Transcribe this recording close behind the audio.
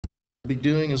be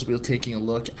doing is we'll be taking a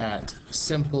look at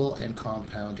simple and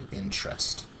compound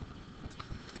interest.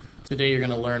 Today you're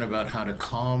going to learn about how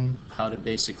to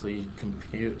basically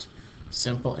compute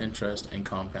simple interest and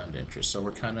compound interest. So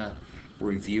we're kind of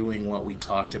reviewing what we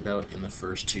talked about in the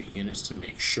first 2 units to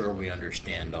make sure we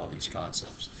understand all these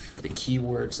concepts. The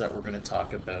keywords that we're going to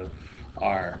talk about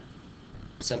are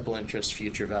simple interest,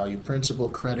 future value, principal,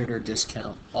 creditor,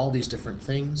 discount, all these different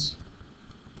things,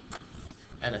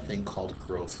 and a thing called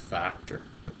growth factor.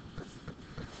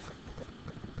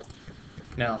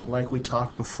 Now, like we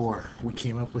talked before, we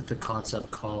came up with the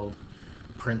concept called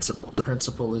principal. The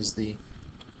principal is the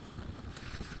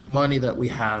money that we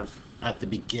have at the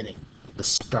beginning, the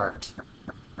start,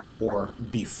 or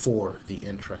before the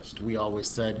interest. We always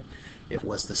said it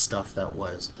was the stuff that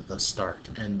was the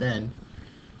start. And then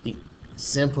the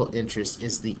simple interest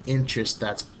is the interest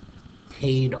that's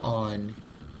paid on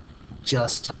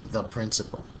just the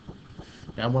principal.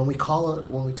 Now, when we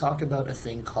talk about a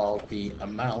thing called the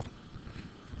amount,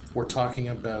 we're talking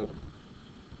about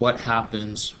what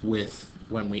happens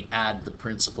when we add the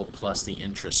principal plus the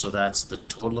interest. So that's the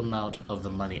total amount of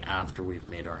the money after we've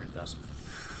made our investment.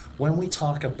 When we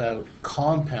talk about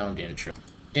compound interest,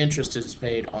 interest is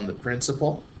paid on the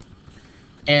principal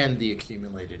and the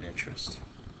accumulated interest.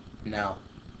 Now,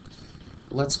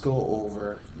 let's go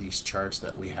over these charts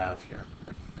that we have here.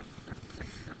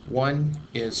 One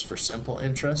is for simple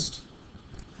interest,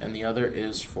 and the other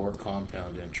is for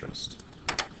compound interest.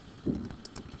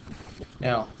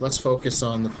 Now, let's focus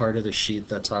on the part of the sheet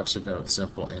that talks about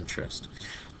simple interest.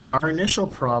 Our initial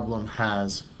problem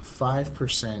has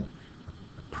 5%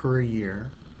 per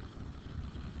year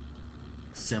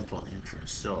simple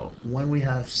interest. So when we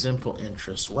have simple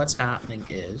interest, what's happening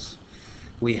is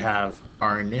we have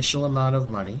our initial amount of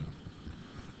money,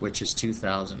 which is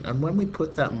 $2,000. And when we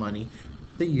put that money,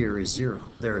 the year is 0.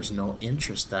 There is no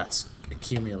interest that's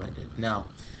accumulated. Now,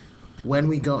 when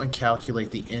we go and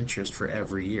calculate the interest for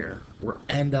every year, we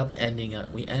end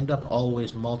up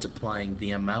always multiplying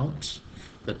the amount,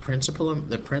 the principal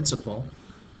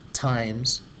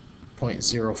times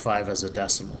 0.05 as a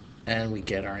decimal, and we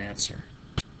get our answer.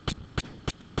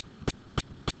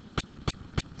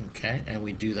 Okay, and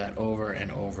we do that over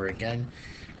and over again.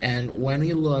 And when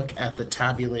we look at the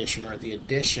tabulation or the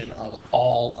addition of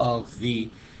all of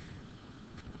the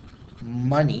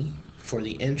money for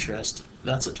the interest,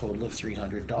 that's a total of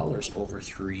 $300 over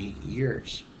 3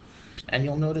 years. And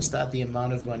you'll notice that the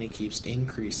amount of money keeps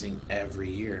increasing every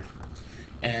year.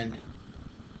 And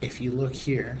if you look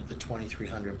here, the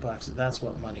 $2,300, that's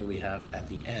what money we have at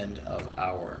the end of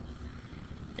our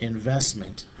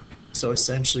investment. So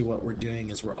essentially what we're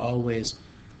doing is we're always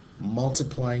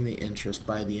multiplying the interest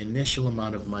by the initial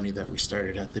amount of money that we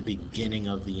started at the beginning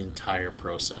of the entire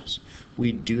process.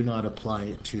 We do not apply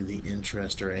it to the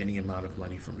interest or any amount of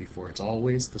money from before. It's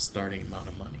always the starting amount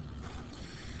of money.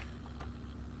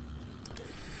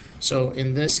 So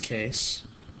in this case,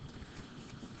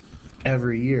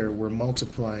 every year we're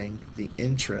multiplying the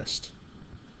interest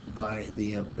by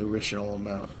the original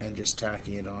amount and just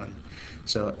tacking it on.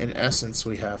 So in essence,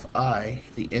 we have I,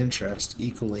 the interest,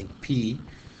 equaling P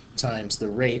times the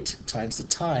rate times the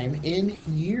time in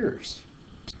years.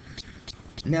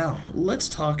 Now, let's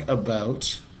talk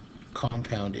about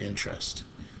compound interest.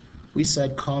 We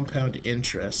said compound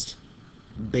interest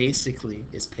basically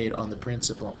is paid on the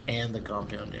principal and the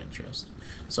compound interest.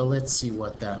 So let's see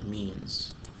what that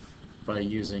means by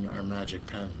using our magic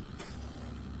pen.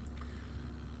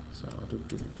 So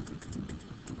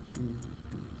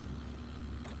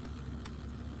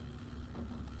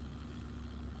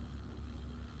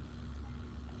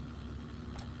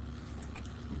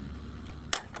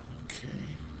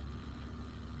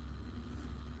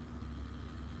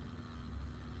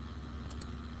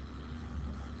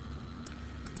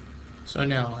So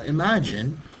now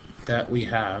imagine that we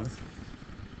have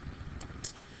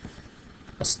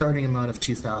a starting amount of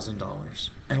 $2,000.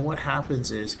 And what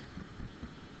happens is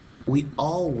we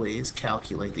always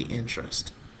calculate the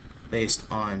interest based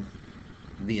on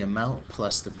the amount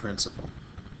plus the principal.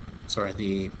 Sorry,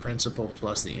 the principal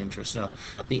plus the interest. Now,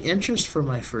 the interest for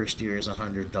my first year is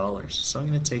 $100. So I'm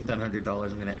going to take that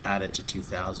 $100, I'm going to add it to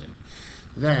 $2,000.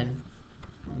 Then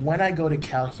when I go to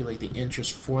calculate the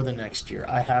interest for the next year,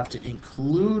 I have to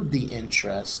include the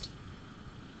interest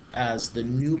as the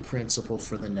new principal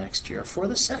for the next year. For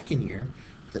the second year,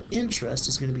 the interest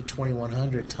is going to be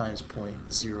 2,100 times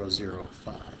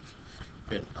 0.005.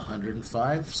 Been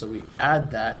 105, so we add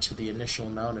that to the initial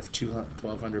amount of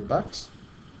 $1,200,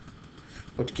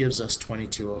 which gives us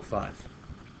 2,205.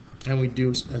 And we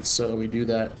do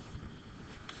that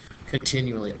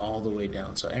continually all the way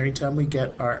down. So every time we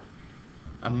get our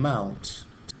amount,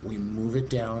 we move it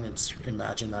down.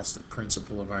 Imagine that's the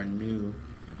principal of our new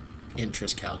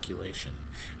interest calculation.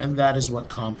 And that is what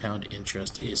compound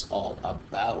interest is all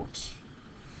about.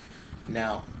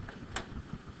 Now,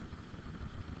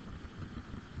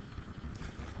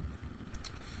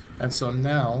 and so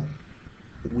now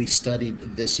we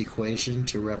studied this equation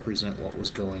to represent what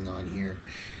was going on here.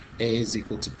 A is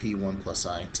equal to P1 plus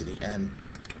I to the N.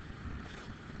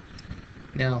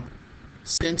 Now,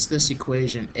 since this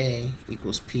equation A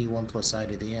equals P1 plus I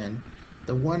to the N,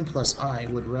 the 1 plus I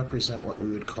would represent what we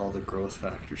would call the growth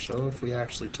factor. So if we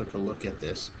actually took a look at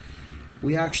this,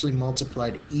 we actually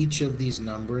multiplied each of these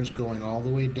numbers going all the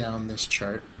way down this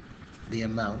chart, the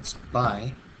amounts,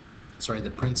 by,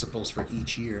 the principals for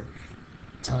each year,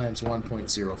 times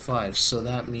 1.05. So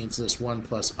that means this 1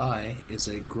 plus I is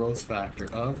a growth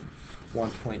factor of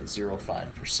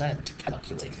 1.05% to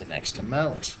calculate the next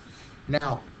amount.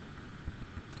 Now,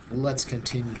 let's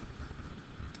continue.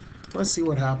 Let's see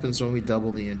what happens when we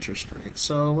double the interest rate.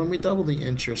 So when we double the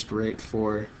interest rate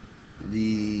for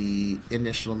the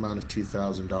initial amount of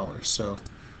 $2,000. So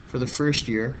for the first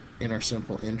year in our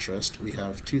simple interest, we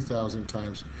have 2,000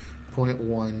 times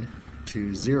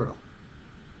 0.120.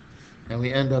 And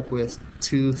we end up with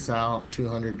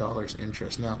 $200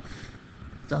 interest. Now,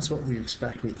 that's what we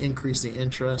expect. We increase the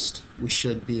interest, we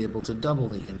should be able to double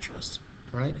the interest,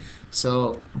 right?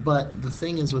 So, but the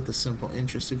thing is with the simple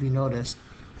interest, if you notice,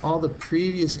 all the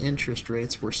previous interest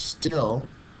rates were still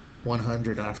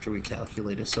 100 after we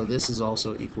calculated. So this is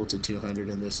also equal to 200,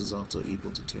 and this is also equal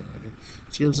to 200.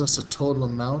 Which gives us a total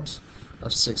amount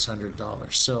of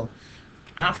 $600. So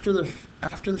after the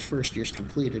first year's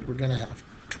completed, we're going to have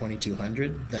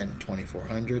 2,200, then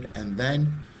 2,400, and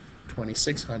then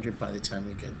 2,600 by the time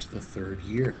we get to the third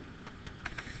year.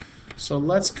 So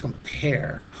let's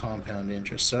compare compound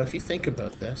interest. So if you think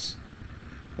about this,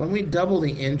 when we double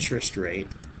the interest rate,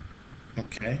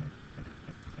 okay,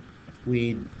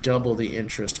 we double the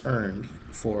interest earned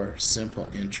for simple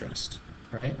interest,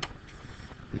 right?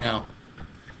 Now,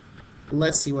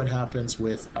 let's see what happens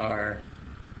with our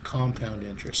compound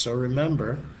interest. So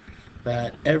remember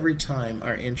that every time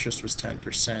our interest was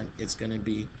 10%, it's going to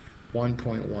be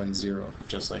 1.10,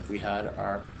 just like we had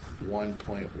our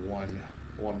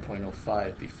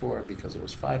 1.05 before, because it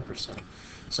was 5%.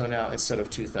 So now instead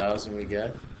of 2,000, we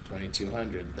get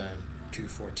 2,200, then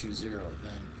 2,420,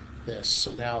 then this.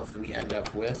 So now we end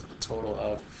up with a total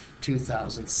of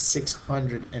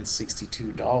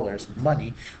 $2,662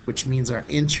 money, which means our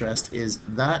interest is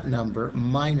that number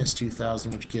minus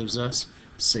 2,000, which gives us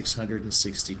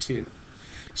 662.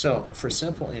 So for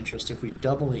simple interest, if we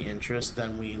double the interest,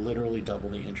 then we literally double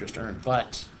the interest earned.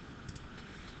 But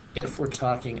if we're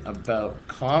talking about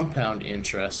compound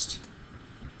interest,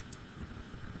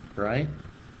 right?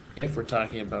 If we're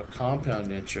talking about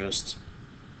compound interest,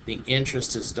 the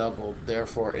interest is doubled,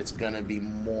 therefore it's going to be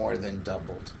more than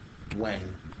doubled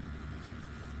when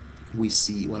we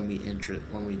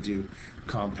do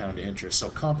compound interest. So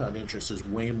compound interest is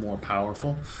way more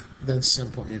powerful than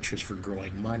simple interest for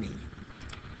growing money.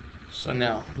 So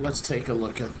now let's take a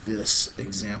look at this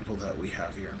example that we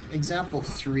have here. Example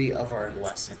 3 of our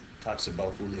lesson talks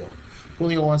about Julio.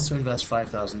 Julio wants to invest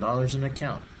 $5,000 in an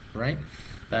account, right?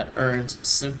 That earns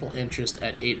simple interest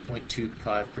at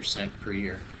 8.25% per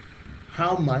year.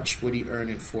 How much would he earn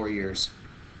in 4 years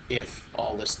if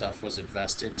all this stuff was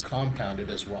invested, compounded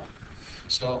as well?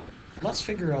 So let's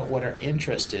figure out what our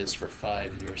interest is for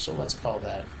 5 years. So let's call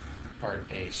that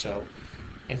part A. So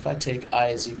if I take I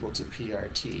is equal to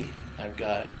PRT, I've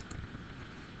got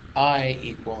I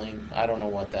equaling, I don't know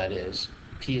what that is,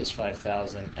 P is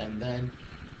 5,000, and then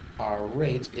our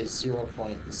rate is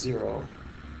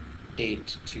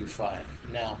 0.0825.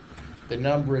 Now, the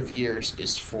number of years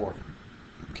is 4.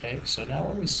 Okay, so now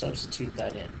when we substitute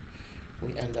that in,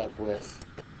 we end up with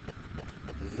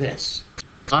this.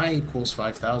 I equals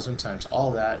 5,000 times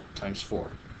all that times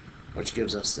 4, which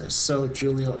gives us this. So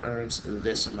Julio earns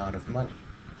this amount of money.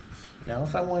 Now,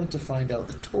 if I wanted to find out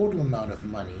the total amount of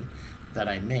money that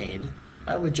I made,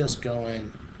 I would just go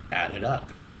and add it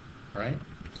up, right?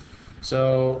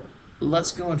 So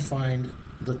let's go and find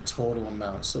the total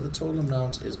amount. So the total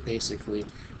amount is basically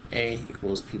A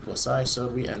equals P plus I, so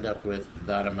we end up with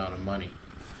that amount of money.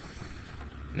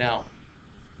 Now,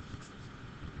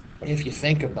 if you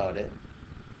think about it,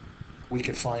 we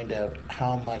could find out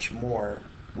how much more.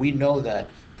 We know that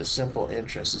the simple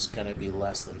interest is going to be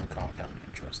less than the compound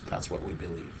interest. That's what we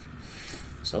believe.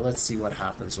 So let's see what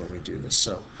happens when we do this.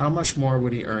 So how much more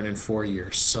would he earn in 4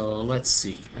 years? So let's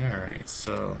see. All right,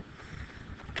 so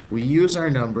we use our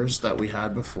numbers that we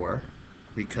had before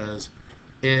because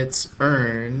it's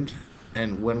earned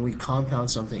And when we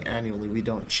compound something annually, we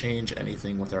don't change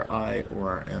anything with our I or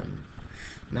our M.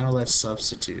 Now let's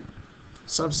substitute.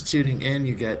 Substituting in,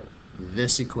 you get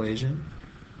this equation,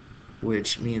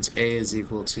 which means A is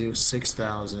equal to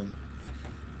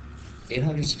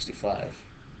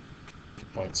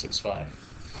 6,865.65.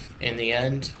 In the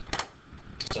end,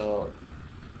 so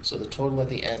the total at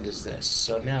the end is this.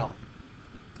 So now,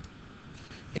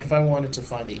 if I wanted to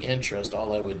find the interest,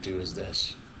 all I would do is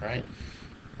this, right?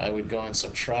 I would go and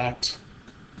subtract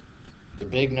the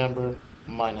big number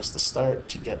minus the start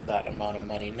to get that amount of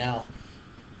money. Now,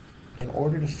 in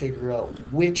order to figure out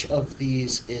which of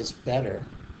these is better,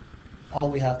 all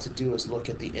we have to do is look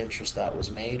at the interest that was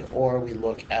made, or we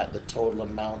look at the total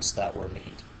amounts that were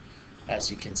made, as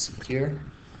you can see here,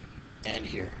 and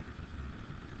here,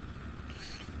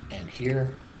 and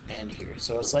here, and here.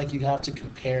 So it's like you have to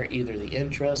compare either the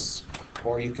interests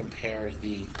or you compare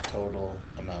the total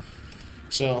amount.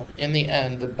 So in the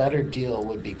end, the better deal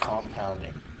would be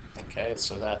compounding. Okay,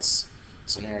 so that's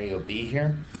scenario B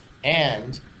here.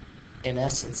 And in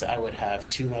essence, I would have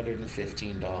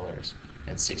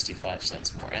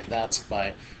 $215.65 more. And that's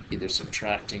by either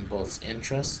subtracting both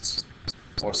interests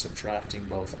or subtracting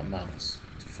both amounts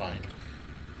to find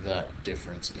the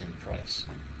difference in price.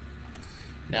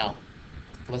 Now,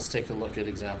 let's take a look at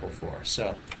example 4.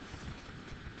 So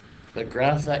the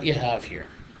graph that you have here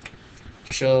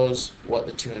shows what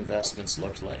the two investments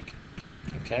looked like.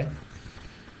 Okay?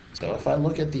 So if I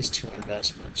look at these two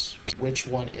investments, which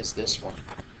one is this one?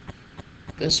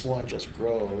 This one just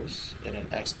grows in an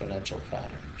exponential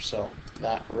pattern. So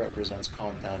that represents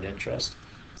compound interest.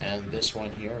 And this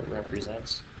one here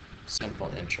represents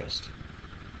simple interest,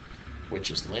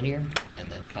 which is linear, and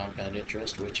then compound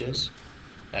interest, which is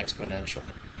exponential.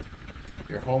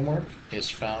 Your homework is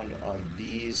found on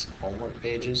these homework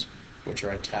pages, which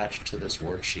are attached to this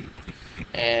worksheet.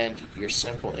 And your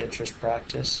simple interest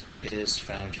practice is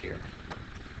found here.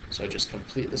 So just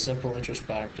complete the simple interest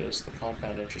practice, the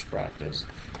compound interest practice,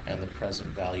 and the present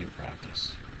value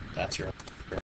practice. That's your